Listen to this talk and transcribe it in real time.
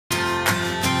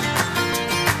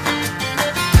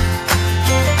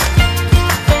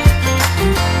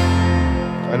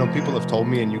people have told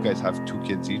me, and you guys have 2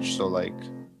 kids each, so like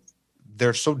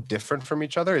they're so different from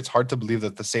each other. It's hard to believe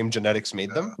that the same genetics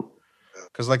made them.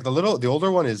 Because like the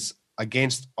older one is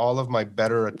against all of my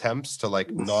better attempts to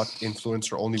like not influence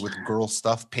her only with girl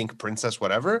stuff, pink princess,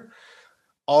 whatever.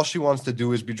 All she wants to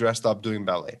do is be dressed up doing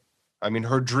ballet. I mean,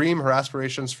 her dream, her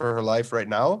aspirations for her life right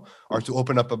now are to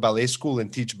open up a ballet school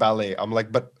and teach ballet. I'm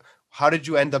like, but how did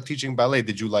you end up teaching ballet?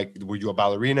 Were you a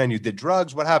ballerina and you did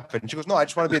drugs? What happened? She goes, no, I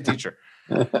just want to be a teacher.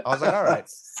 I was like, all right.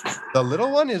 The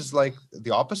little one is like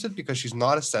the opposite because she's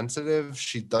not as sensitive.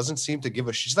 She doesn't seem to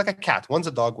give she's like a cat. One's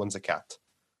a dog, one's a cat.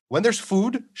 When there's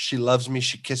food, she loves me.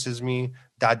 She kisses me.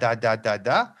 Da, da, da, da,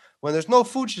 da. When there's no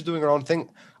food, she's doing her own thing.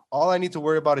 All I need to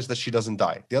worry about is that she doesn't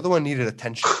die. The other one needed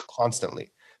attention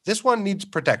constantly. This one needs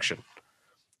protection.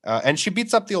 And she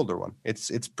beats up the older one.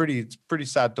 It's pretty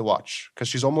sad to watch because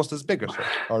she's almost as big as her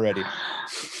already.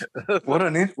 What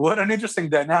an interesting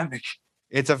dynamic.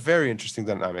 It's a very interesting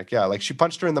dynamic. Yeah, like she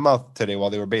punched her in the mouth today while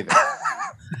they were bathing.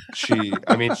 She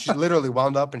literally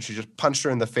wound up and she just punched her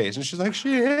in the face. And she's like,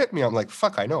 she hit me. I'm like,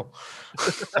 fuck, I know.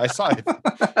 I saw it.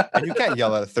 And you can't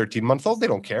yell at a 13-month-old. They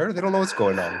don't care. They don't know what's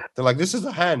going on. They're like, this is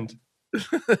a hand.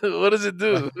 What does it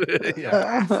do?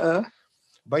 Yeah.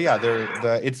 But yeah,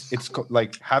 it's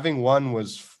like having one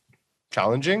was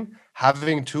challenging.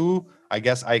 Having 2, I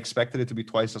guess I expected it to be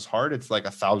twice as hard. It's like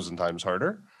 1,000 times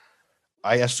harder.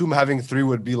 I assume having 3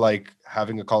 would be like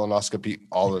having a colonoscopy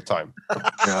all the time.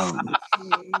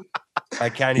 I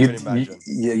can't even imagine.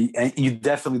 You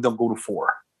definitely don't go to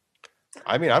 4.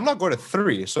 I mean, I'm not going to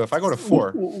 3, so if I go to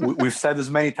 4, we've said this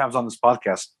many times on this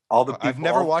podcast. I've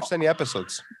never watched any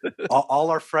episodes.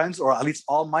 All our friends, or at least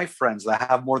all my friends that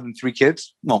have more than 3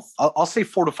 kids, no, I'll say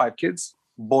 4 to 5 kids,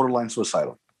 borderline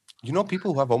suicidal. You know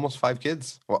people who have almost 5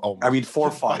 kids? Well, I mean, 4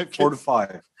 or 5, 4 to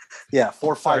 5. Yeah,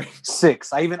 4, 5, 6.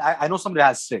 I know somebody that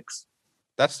has 6.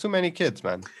 That's too many kids,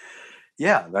 man.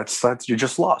 Yeah, that's you're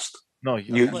just lost. No,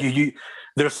 you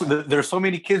there's so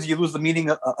many kids, you lose the meaning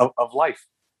of life.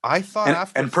 I thought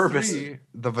after purpose 3,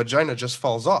 the vagina just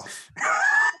falls off.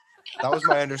 That was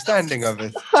my understanding of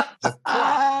it.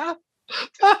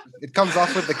 It comes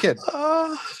off with the kid.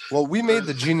 Well, we made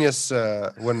the genius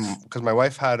because my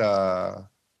wife had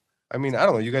I mean, I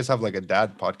don't know. You guys have like a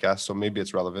dad podcast, so maybe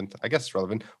it's relevant. I guess it's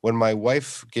relevant. When my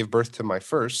wife gave birth to my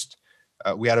first,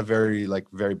 we had a very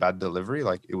bad delivery.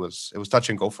 Like it was touch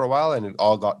and go for a while, and it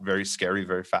all got very scary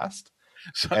very fast.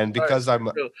 And because I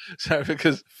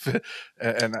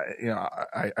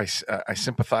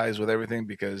sympathize with everything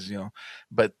because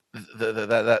but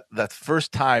that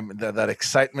first time that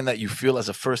excitement that you feel as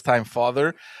a first time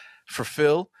father for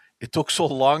Phil. It took so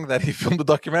long that he filmed the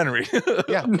documentary.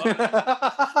 Yeah.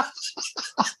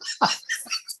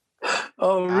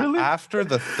 Oh, really? After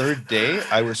the 3rd day,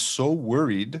 I was so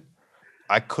worried.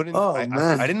 I couldn't. I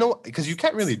didn't know because you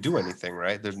can't really do anything,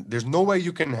 right? There's no way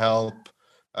you can help.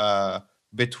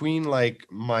 Between like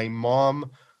my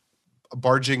mom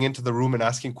barging into the room and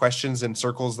asking questions in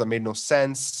circles that made no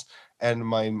sense, and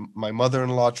my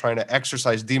mother-in-law trying to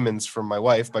exorcise demons from my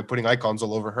wife by putting icons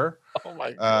all over her. Oh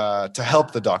my God. To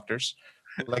help the doctors.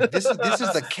 Like this is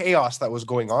the chaos that was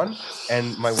going on,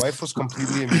 and my wife was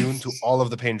completely immune to all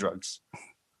of the pain drugs.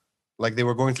 Like they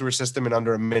were going through her system in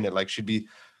under a minute. Like she'd be,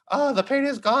 the pain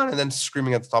is gone, and then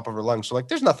screaming at the top of her lungs. So like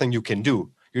there's nothing you can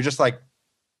do. You're just like,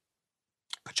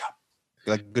 good job.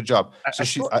 Like, good job.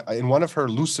 So in one of her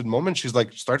lucid moments, she's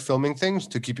like, start filming things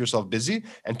to keep yourself busy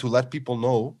and to let people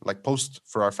know, like post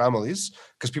for our families,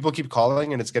 because people keep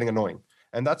calling and it's getting annoying.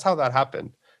 And that's how that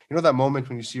happened. You know that moment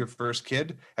when you see your first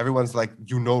kid, everyone's like,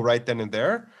 right then and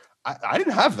there. I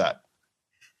didn't have that.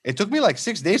 It took me like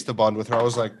 6 days to bond with her. I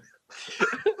was like,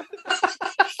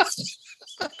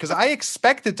 because I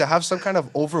expected to have some kind of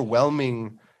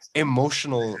overwhelming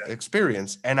emotional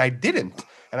experience, and I didn't.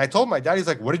 And I told my dad, he's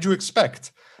like, what did you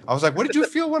expect? I was like, what did you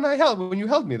feel when you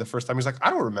held me the first time? He's like, I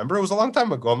don't remember. It was a long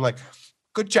time ago. I'm like,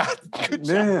 good job. Good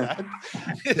job, Dad.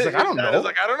 He's like, I don't know. I was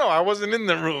like, I don't know. I wasn't in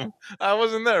the room. I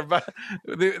wasn't there, but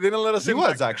they didn't let us in. He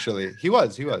was actually. He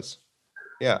was.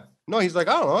 Yeah. No, he's like,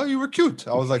 I don't know. You were cute.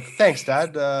 I was like, thanks,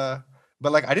 Dad.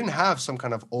 But like, I didn't have some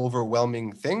kind of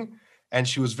overwhelming thing. And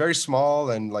she was very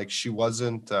small, and like, she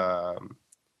wasn't,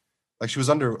 like she was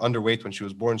underweight when she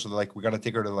was born. So like, we got to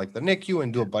take her to like the NICU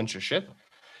and do a bunch of shit.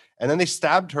 And then they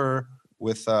stabbed her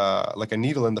with like a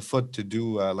needle in the foot to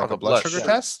do like a blood sugar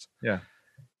test. Yeah.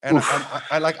 And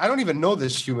I don't even know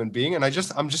this human being. And I'm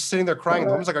just sitting there crying.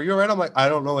 The woman's like, are you all right? I'm like, I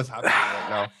don't know what's happening right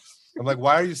now. I'm like,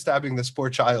 why are you stabbing this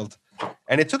poor child?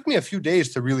 And it took me a few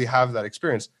days to really have that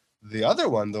experience. The other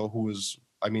one though,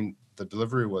 the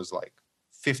delivery was like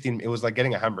 15, it was like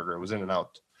getting a hamburger. It was in and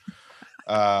out.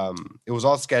 It was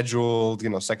all scheduled,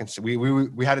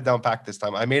 we had it down packed this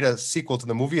time. I made a sequel to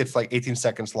the movie. It's like 18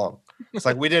 seconds long. It's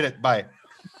like, we did it. Bye.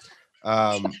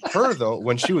 Her though,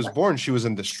 when she was born, she was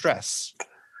in distress.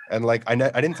 And like, I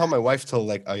didn't tell my wife till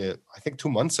like, I think 2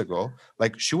 months ago,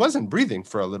 like she wasn't breathing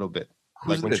for a little bit.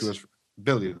 Who's like when this? she was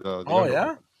Billy. The Oh, younger yeah?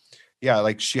 one. Yeah.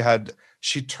 Like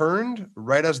she turned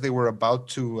right as they were about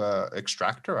to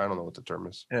extract her. I don't know what the term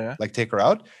is. Yeah. Like take her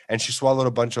out, and she swallowed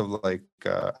a bunch of like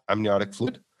amniotic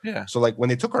fluid. Yeah. So like when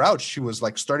they took her out, she was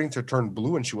like starting to turn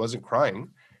blue and she wasn't crying.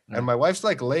 And my wife's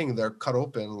like laying there cut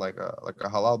open like a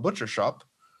halal butcher shop,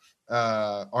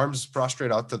 arms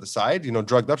prostrate out to the side,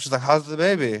 drugged up. She's like, "How's the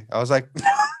baby?" I was like,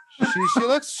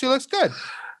 she looks good.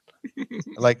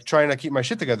 Like trying to keep my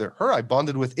shit together. Her, I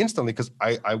bonded with instantly because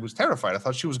I was terrified. I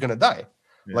thought she was gonna die.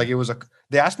 Yeah. Like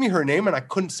they asked me her name and I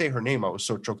couldn't say her name. I was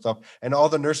so choked up. And all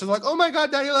the nurses were like, "Oh my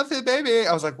God, Daddy left his baby."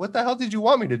 I was like, "What the hell did you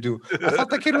want me to do?" I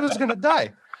thought the kid was gonna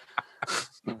die.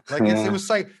 Like it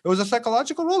was a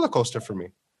psychological roller coaster for me.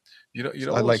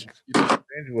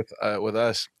 Strange with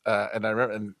us, and I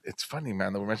remember, and it's funny,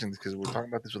 man, that we're mentioning this because we're talking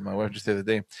about this with my wife just the other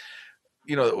day.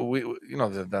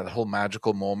 That whole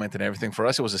magical moment and everything. For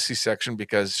us, it was a C-section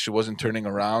because she wasn't turning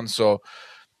around. So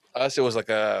us, it was like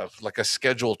a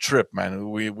scheduled trip, man.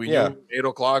 We knew 8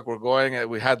 o'clock we're going.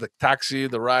 We had the taxi,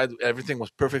 the ride, everything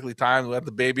was perfectly timed. We had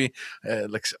the baby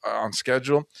on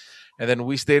schedule, and then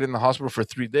we stayed in the hospital for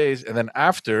 3 days. And then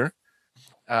after,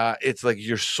 it's like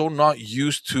you're so not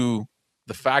used to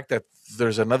the fact that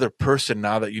there's another person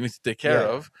now that you need to take care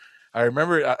of. I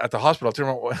remember at the hospital,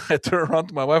 I turn around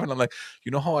to my wife and I'm like,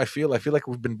 "You know how I feel? I feel like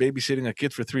we've been babysitting a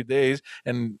kid for 3 days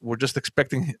and we're just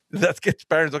expecting that kid's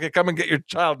parents, okay, come and get your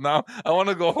child now. I want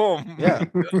to go home." Yeah.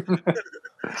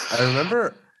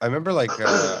 I remember like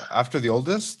after the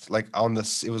oldest, like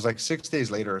it was like 6 days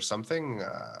later or something.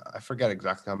 I forget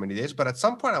exactly how many days, but at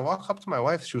some point I walk up to my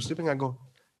wife. She was sleeping. I go,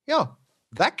 "Yo,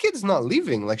 that kid's not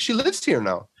leaving. Like she lives here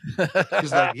now."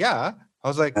 She's like, "Yeah." I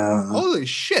was like, "Holy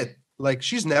shit. Like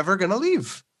she's never gonna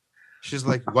leave." She's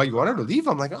like, "Why, you want her to leave?"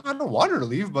 I'm like, "I don't want her to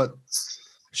leave, but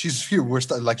she's here. We're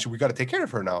we got to take care of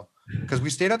her now." Because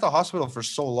we stayed at the hospital for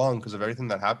so long because of everything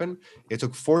that happened. It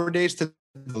took 4 days to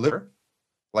deliver,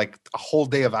 like a whole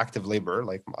day of active labor.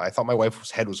 Like I thought my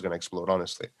wife's head was gonna explode,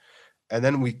 honestly. And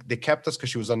then they kept us because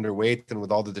she was underweight and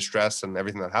with all the distress and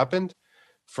everything that happened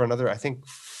for another, I think,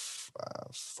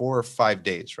 4 or 5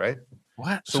 days, right?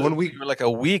 What? So when you were like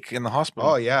a week in the hospital.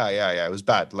 Oh yeah. It was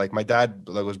bad. Like my dad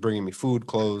was bringing me food,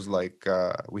 clothes. Like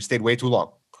we stayed way too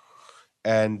long.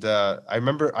 And I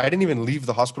remember I didn't even leave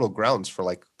the hospital grounds for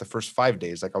like the first 5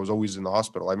 days. Like I was always in the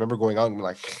hospital. I remember going out and being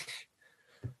like,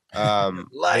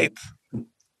 light.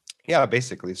 Yeah,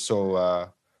 basically.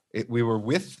 So we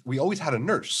always had a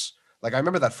nurse. Like I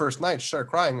remember that first night she started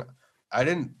crying.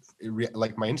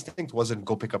 My instinct wasn't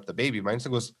go pick up the baby. My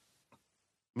instinct was,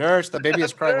 "Nurse, the baby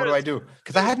is crying. What do I do?"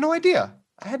 Because I had no idea.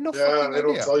 I had no fucking idea. They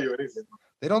don't tell you anything.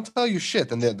 They don't tell you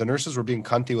shit. And the nurses were being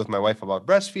cunty with my wife about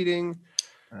breastfeeding.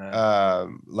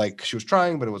 Like she was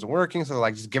trying, but it wasn't working. So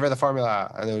like, just give her the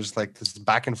formula. And it was like this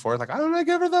back and forth. Like, "I don't want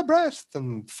to give her the breast,"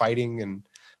 and fighting and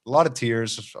a lot of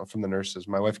tears from the nurses.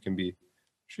 My wife can be,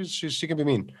 she can be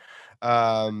mean.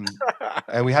 And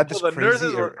we had this the crazy.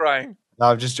 Nurses were crying. No,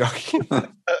 I'm just joking.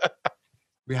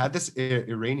 We had this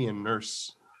Iranian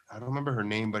nurse. I don't remember her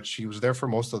name, but she was there for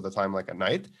most of the time, like at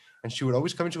night. And she would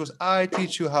always come and she goes, "I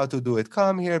teach you how to do it.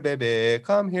 Come here, baby.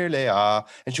 Come here, Leia."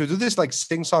 And she would do this like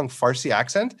sing-song Farsi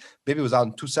accent. Baby was out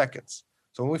in 2 seconds.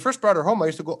 So when we first brought her home, I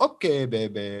used to go, "Okay,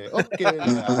 baby. Okay,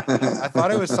 Leia." I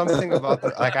thought it was something about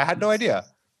like I had no idea.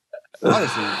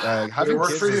 Honestly, having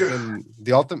kids has been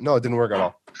the ultimate. No, it didn't work at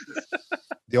all.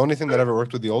 The only thing that ever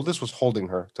worked with the oldest was holding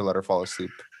her to let her fall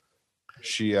asleep.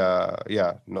 She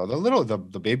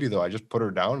the baby though, I just put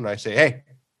her down and I say, "Hey,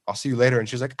 I'll see you later," and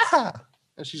she's like, "Ah,"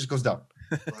 and she just goes down.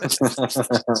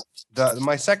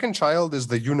 My second child is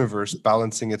the universe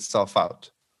balancing itself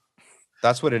out.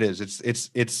 That's what it is.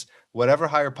 It's whatever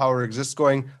higher power exists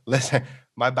going, "Listen,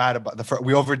 my bad about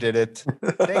we overdid it.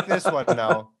 Take this one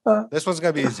now. This one's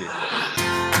gonna be easy."